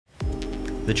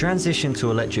The transition to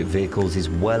electric vehicles is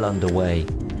well underway,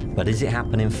 but is it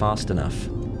happening fast enough?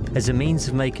 As a means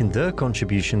of making their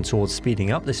contribution towards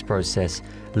speeding up this process,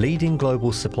 leading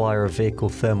global supplier of vehicle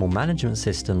thermal management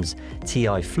systems,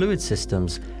 TI Fluid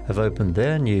Systems, have opened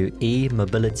their new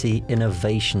e-mobility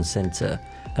innovation center,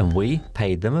 and we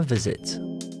paid them a visit.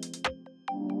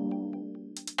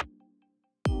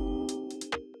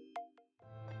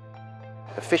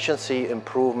 Efficiency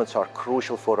improvements are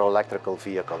crucial for an electrical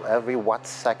vehicle. Every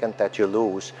watt-second that you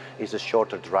lose is a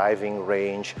shorter driving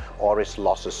range or is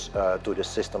losses to the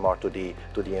system or to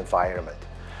the environment.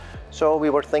 So we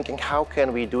were thinking, how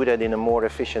can we do that in a more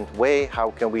efficient way?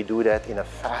 How can we do that in a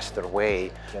faster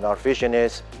way? And our vision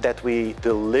is that we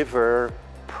deliver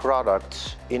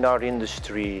products in our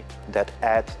industry that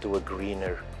add to a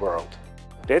greener world.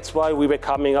 That's why we were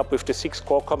coming up with the 6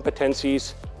 core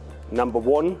competencies. Number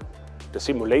 1, the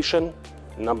simulation.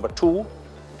 Number 2,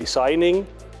 designing.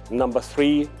 Number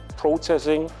 3,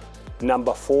 processing.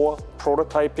 Number 4,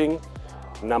 prototyping.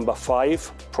 Number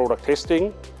 5, product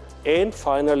testing. And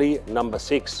finally, number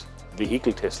 6,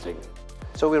 vehicle testing.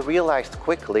 So we realized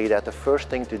quickly that the first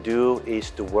thing to do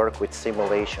is to work with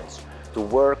simulations, to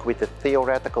work with the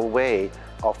theoretical way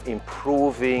of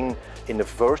improving in the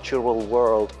virtual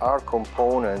world our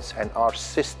components and our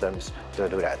systems to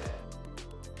do that.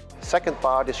 Second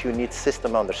part is you need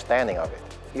system understanding of it.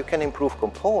 You can improve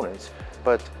components,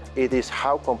 but it is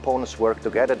how components work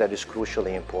together that is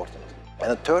crucially important.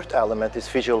 And the third element is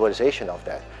visualization of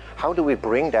that. How do we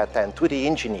bring that then to the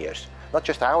engineers? Not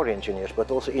just our engineers,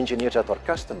 but also engineers at our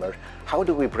customers. How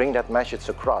do we bring that message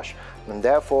across? And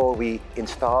therefore we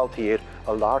installed here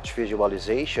a large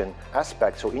visualization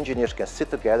aspect so engineers can sit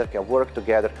together, can work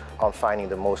together on finding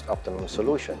the most optimum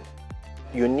solution.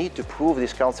 You need to prove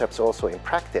these concepts also in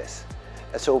practice.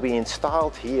 And so we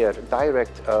installed here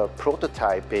direct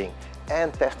prototyping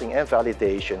and testing and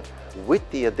validation with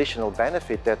the additional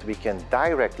benefit that we can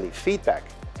directly feedback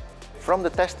from the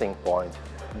testing point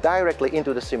directly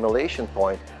into the simulation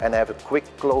point and have a quick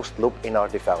closed loop in our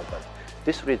development.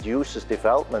 This reduces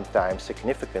development time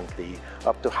significantly,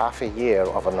 up to half a year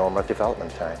of a normal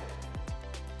development time.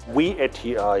 We at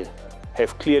TI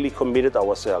have clearly committed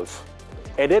ourselves,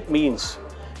 and that means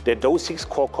that those 6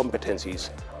 core competencies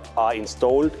are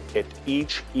installed at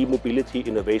each e-mobility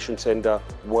innovation center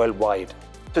worldwide.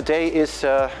 Today is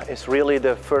really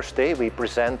the first day we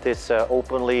present this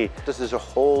openly. This is a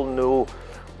whole new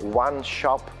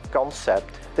one-shop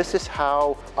concept. This is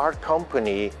how our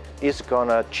company is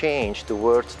gonna change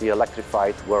towards the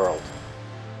electrified world.